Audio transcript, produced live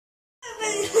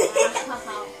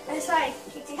That's right.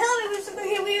 Hello, everyone.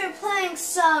 Here we are playing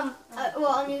some,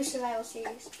 a new survival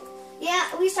series.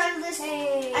 Yeah, we started this.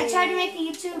 Hey. I tried to make a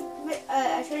YouTube.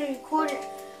 I tried to record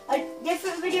a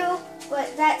different video,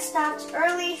 but that stopped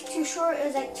early. Too short. It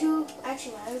was like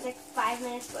Actually, no, it was like 5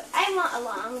 minutes. But I want a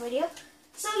long video.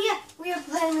 So yeah, we are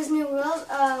playing this new world.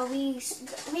 We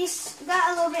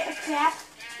got a little bit of crap.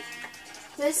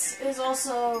 This is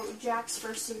also Jack's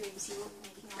first series he will be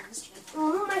making on this channel.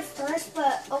 Well, not my first,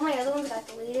 but all my other ones got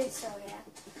deleted, so yeah.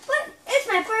 But it's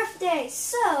my birthday,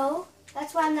 so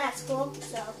that's why I'm not at school.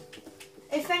 So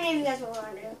if any of you guys will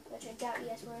want to, which I doubt you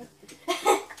guys will.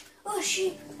 Oh,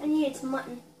 sheep! I needed some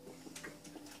mutton.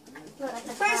 Look,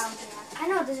 first, I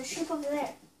know there's a sheep over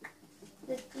there.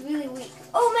 That's really weak.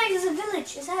 Oh man, there's a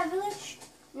village. Is that a village?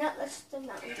 No, that's the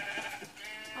mountain.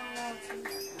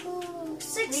 Oh,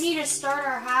 6. We need to start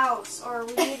our house, or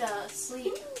we need to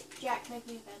sleep. Jack, make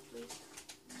me a bed, please.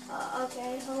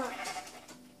 Okay, hold on.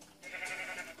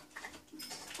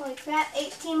 Holy crap,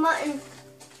 18 mutton.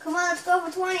 Come on, let's go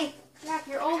for 20. Jack,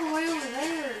 you're all the way over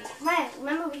there. Right,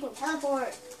 remember we can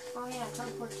teleport. Oh yeah,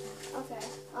 teleport too. Okay.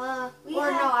 No,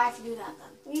 I have to do that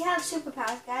then. We have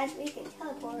superpowers, guys. We can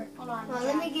teleport. Hold on. Well,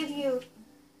 let me give you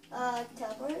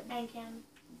teleport. And can.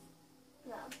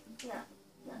 No,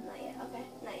 not yet. Okay,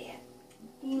 not yet.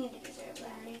 You need to deserve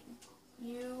that.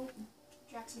 You,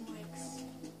 Jackson Wicks.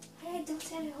 Hey, don't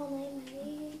say your whole name,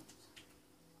 Maddie.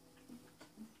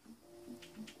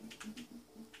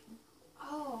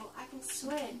 Oh, I can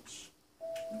switch.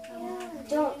 Yeah,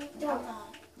 don't.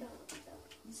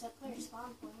 You set player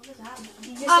spawn point. What does that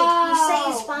mean? You set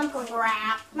your spawn point.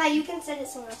 Crap. Matt, you can set it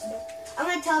somewhere else too. I'm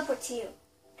gonna teleport to you.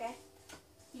 Okay.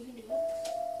 You can do it.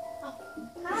 Oh.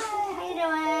 Hi, how you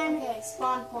doing? Okay,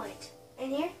 spawn point. In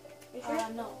here? You sure?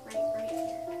 No, right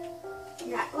here.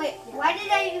 Yeah. Wait, why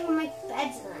did I even make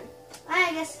beds then?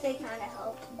 I guess they kind of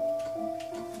help.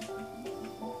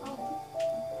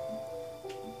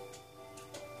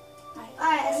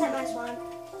 Alright, I set my spawn.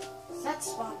 Set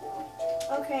spawn point.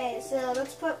 Okay, so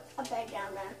let's put a bed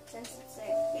down then, since it's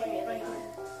like Right here.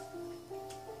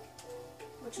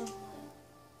 Which one?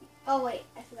 Oh wait,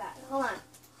 I forgot. Hold on.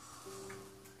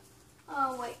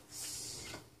 Oh wait.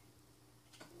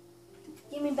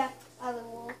 Give me back the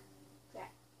wool. Okay.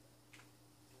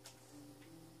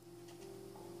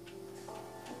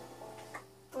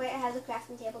 Wait, I have the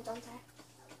crafting table, don't I?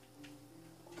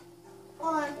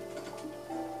 Hold on.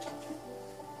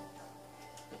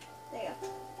 There you go.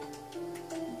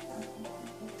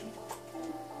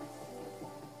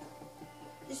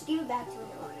 Just give it back to me in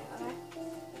the morning, okay?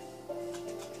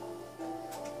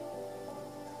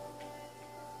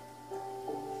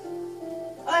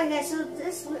 Alright guys, so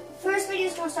this first video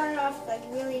is going to start off like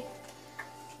really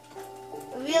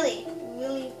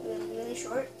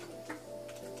short.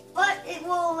 But it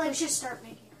will like... We should start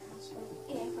making our house.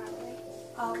 Yeah, probably.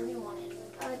 What do you want it?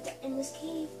 In this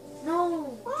cave.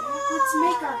 No! Let's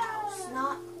make our house,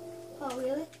 not... Oh,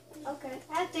 really? Okay.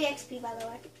 I have 3 XP, by the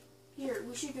way. Here,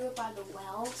 we should do it by the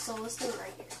well, so let's do it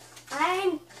right here.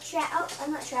 I'm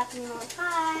not trapped anymore.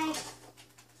 Hi!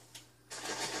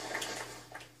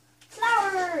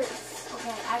 Flowers!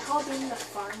 Okay, I call being the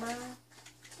farmer.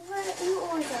 What? You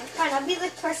always are. Fine, I'll be the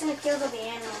person who kills all the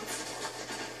animals.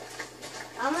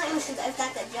 I'm not even sure if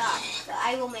that's a job, but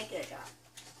I will make it a job.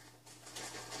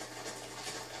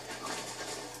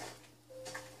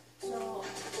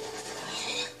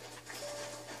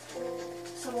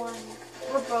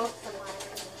 We're both the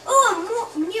lions.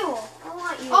 Oh, a mule! I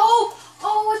want you.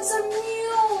 Oh, it's a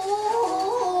mule!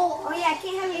 Oh yeah, I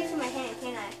can't have you from my hand,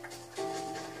 can I?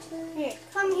 Here,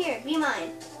 come here, be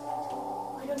mine.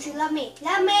 Why don't you love me?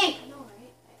 Love me! I know,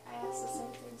 right? I ask the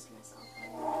same things to myself.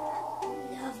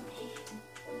 Love me.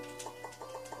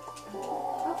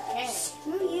 Okay.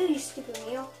 Screw you, you stupid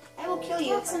mule. I will kill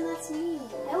you. And that's me.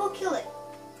 I will kill it.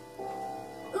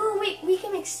 Ooh, wait, we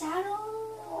can make saddles?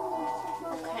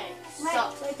 Okay,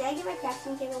 Wait, did I get my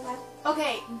crafting table back?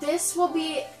 Okay, this will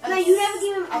be No, you never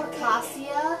gave him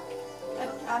acacia.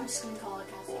 I'm just gonna call it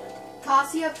acacia.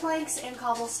 Acacia planks and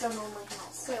cobblestone only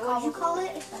house. Wait, what did you call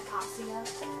it? Acacia.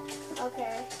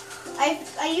 Okay.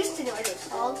 I used to know what it was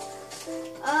called.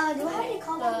 Do I have any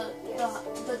cobble?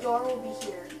 The door will be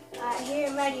here. Here,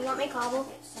 Maddie, you want my cobble?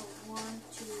 Okay, so 1,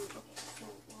 2. Okay, so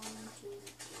 1, 2,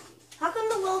 3. How come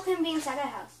the wall can be inside a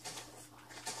house?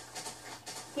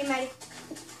 5. Here, Maddie.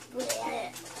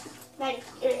 Maddie.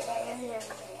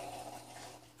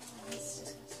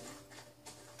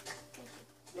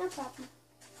 No problem.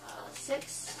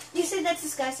 6. You said that's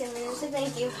disgusting, man. So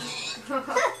thank you.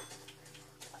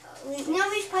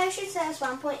 We probably should set a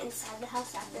spawn point inside the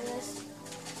house after this.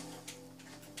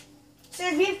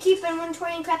 Should we keep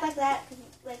inventory and crap like that?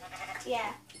 Like,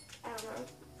 yeah. I don't know.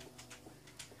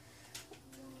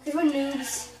 Because we're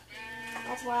noobs.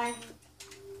 That's why.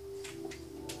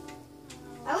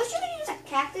 I wish you could use a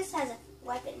cactus as a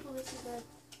weapon. Oh, this is good.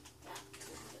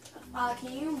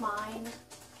 Can you mine?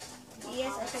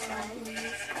 Yes, I can mine.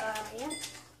 Yeah.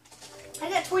 I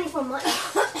got 24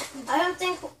 months. I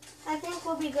think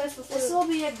we'll be good for food. This will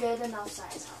be a good enough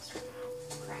size house for now.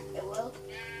 Crap, it will.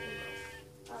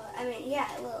 I mean, yeah,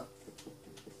 it will.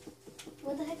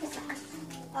 What the heck is that?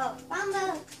 Oh, found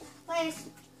the place.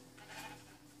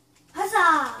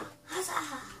 Huzzah!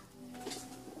 Huzzah!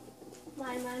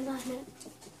 Mine.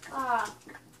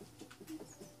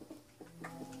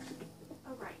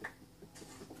 Alright.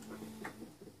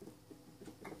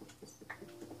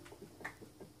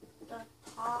 The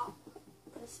top,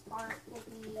 this part will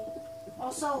be...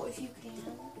 Also, if you can,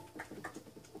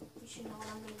 you should know what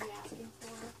I'm going to be asking for.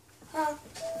 Huh?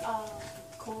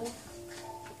 Coal.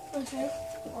 Okay.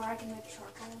 Or I can make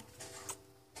charcoal.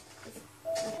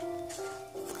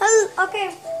 Okay.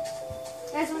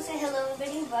 I was gonna say hello,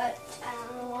 everybody, but I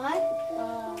don't know why.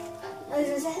 I was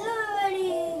gonna say hello,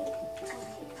 everybody.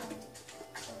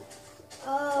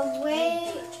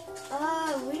 Wait.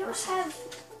 We don't have.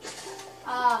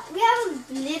 We have a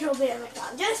little bit of a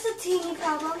problem, just a teeny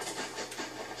problem.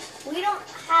 We don't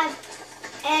have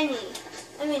any.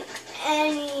 I mean,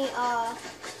 any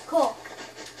coal.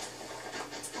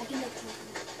 I can make charcoal.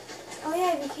 Oh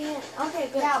yeah, we can. Okay,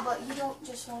 good. Yeah, but you don't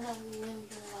just want to live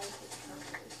your life with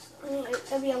charcoal. So. I mean,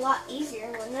 it'd be a lot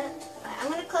easier, wouldn't it? I'm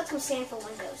gonna collect some sand for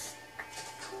windows.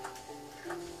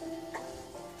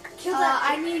 Kill that.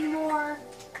 I need more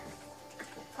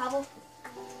Cobble.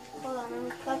 Hold on,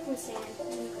 I'm collecting sand.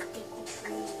 Get the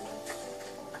trees.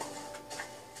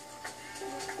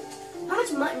 How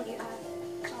much mutton do you have?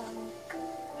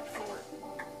 4.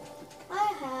 I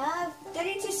have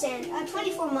 32 sand. I have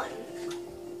 24 mutton.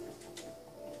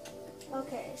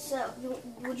 Okay, so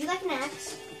would you like an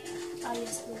axe?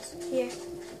 Yes, please. Here.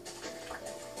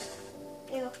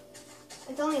 Ew.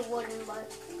 It's only wooden,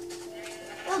 but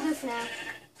it'll do for now.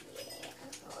 Yeah.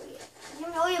 Oh yeah. Give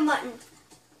me all your mutton.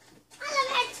 I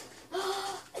love it.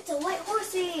 It's a white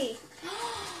horsey.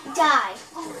 Die.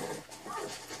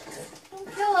 Don't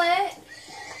kill it.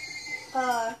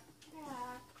 I'm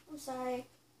sorry.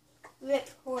 Rip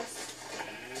horse.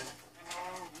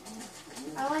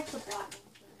 I like the black ones.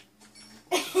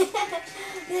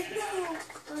 No.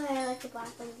 Oh, I like the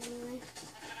black ones anyway.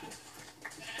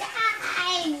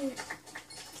 Die!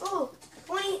 Oh,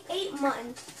 28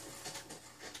 mutton.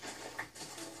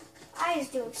 I is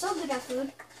doing so good on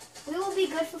food. We will be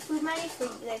good for food money for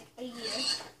like a year.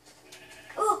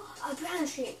 Oh, a brown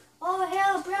sheep. Oh,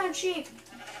 hell, brown sheep.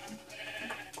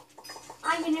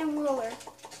 I'm a new ruler.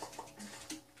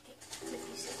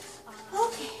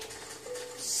 Okay.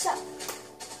 So.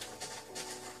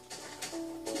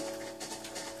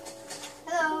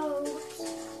 Hello.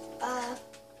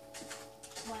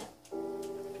 What?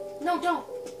 No, don't.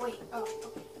 Wait. Oh,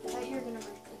 okay. I thought you were gonna break it.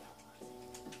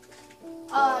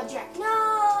 Jack.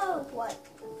 No. What?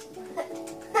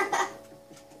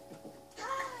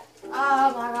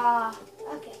 Oh my god.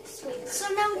 Okay, sweet.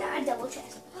 So now we got a double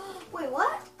chest. Wait,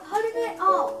 what? How did it?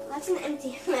 Oh, that's an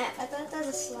empty map. I thought that was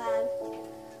a slab.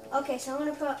 Okay, so I'm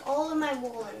gonna put all of my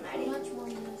wool in, Maddie. How much more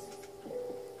is this?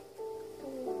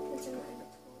 What's in my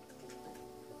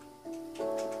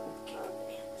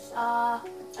I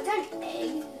got an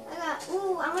egg.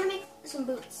 I'm gonna make some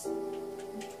boots.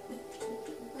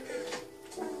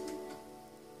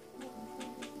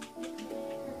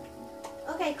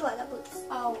 Okay, cool, I got boots.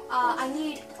 Oh, I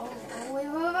need, wait.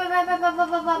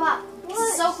 This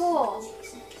is so cool.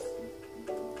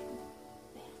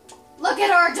 Look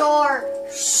at our door.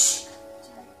 Shh.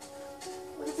 Sorry.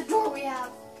 Look at the door we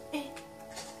have.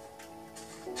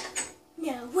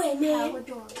 No way, man. Our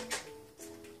door.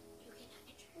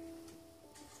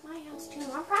 My house too.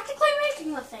 I'm practically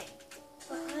making the thing.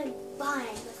 But I'm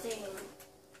buying the thing.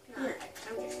 No, Here.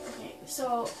 I'm just Okay,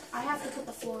 so I have to put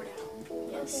the floor down.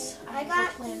 Yes, Okay. I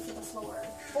got a plan for the floor.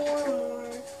 4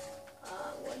 more.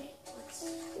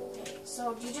 Okay,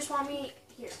 so do you just want me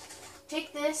here?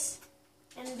 Take this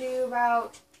and do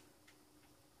about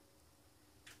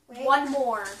Wait. 1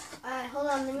 more. Hold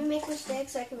on. Let me make a stick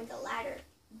so I can make a ladder.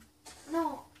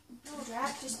 No,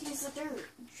 Jack, just use the dirt.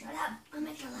 Shut up. I'll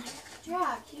make a ladder.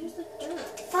 Jack, use the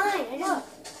dirt. Fine. I just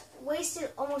wasted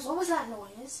almost. What was that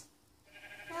noise?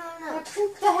 No. That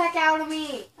creeped the heck out of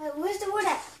me. Where's the wood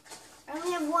at? I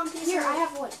only have 1 piece Here, of wood. I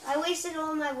have wood. I wasted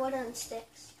all my wood on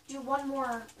sticks. Do 1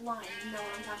 more line. You know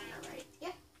what I'm talking about, right?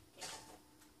 Yeah.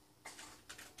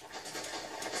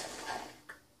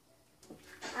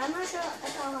 I'm not sure I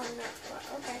saw how enough, but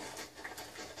okay.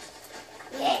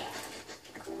 Yeah.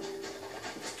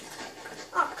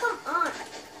 Oh, come on.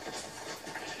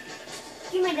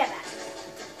 Give me that back.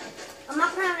 I'm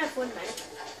not gonna have enough wood, man.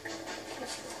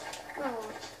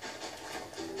 Oh.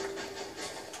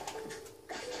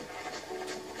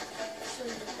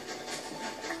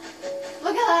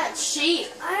 Look at that sheep.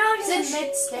 I don't It's even in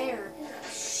mid-stair.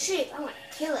 sheep. I'm gonna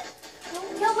kill it.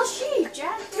 Don't kill the sheep,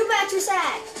 Jack. Too bad, too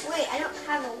sad. Wait, I don't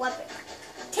have a weapon.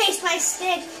 Taste my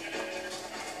stick.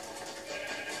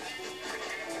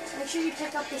 Make sure you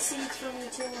pick up the seeds for me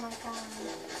too when I find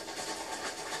them.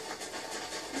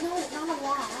 No, not a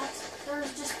lot. They're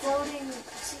just floating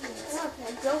seeds. Look,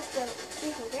 I broke the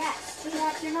freaking grass.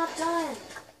 Jack, you're not done.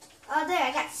 Oh, there,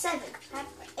 I got 7.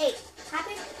 8.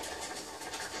 Happy?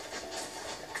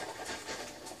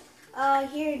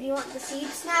 Here, do you want the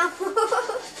seeds now?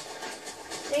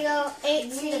 There you go, 8 You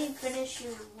need seeds. to finish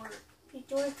your work. Your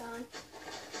door's gone.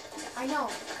 I know.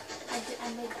 I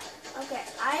made that. Okay,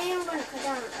 I am going to cut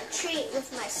down a tree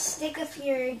with my stick of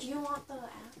fury. Do you want the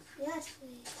axe? Yes,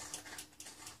 please.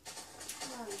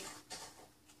 Oh, yeah.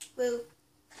 Boo.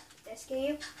 Did I scare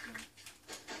you?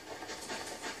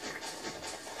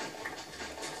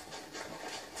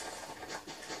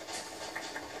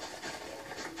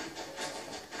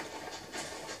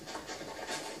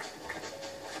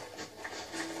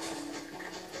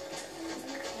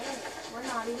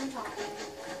 Not even talking.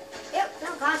 Yep,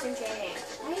 I'm concentrating.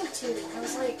 I am too.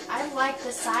 I like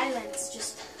the silence,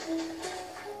 just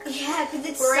Yeah, because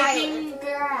it's breaking silent.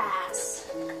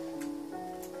 grass.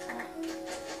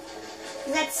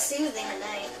 That's soothing at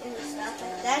night and stuff.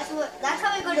 Like that's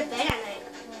how I go to bed at night.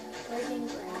 Breaking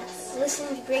grass.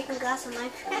 Listening to breaking glass on my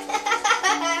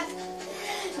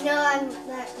No, I'm not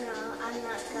that.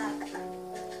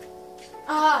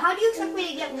 How do you expect me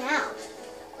to get now?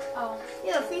 Oh.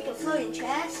 You have a freaking floating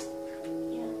chest.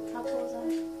 Yeah, how cool is that?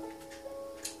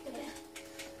 Okay.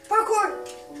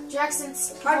 Parkour!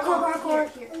 Jackson's Parkour.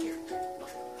 Here.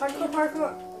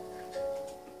 Parkour.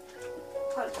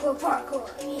 Parkour.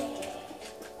 Yeah.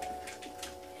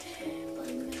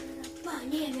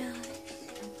 Banana.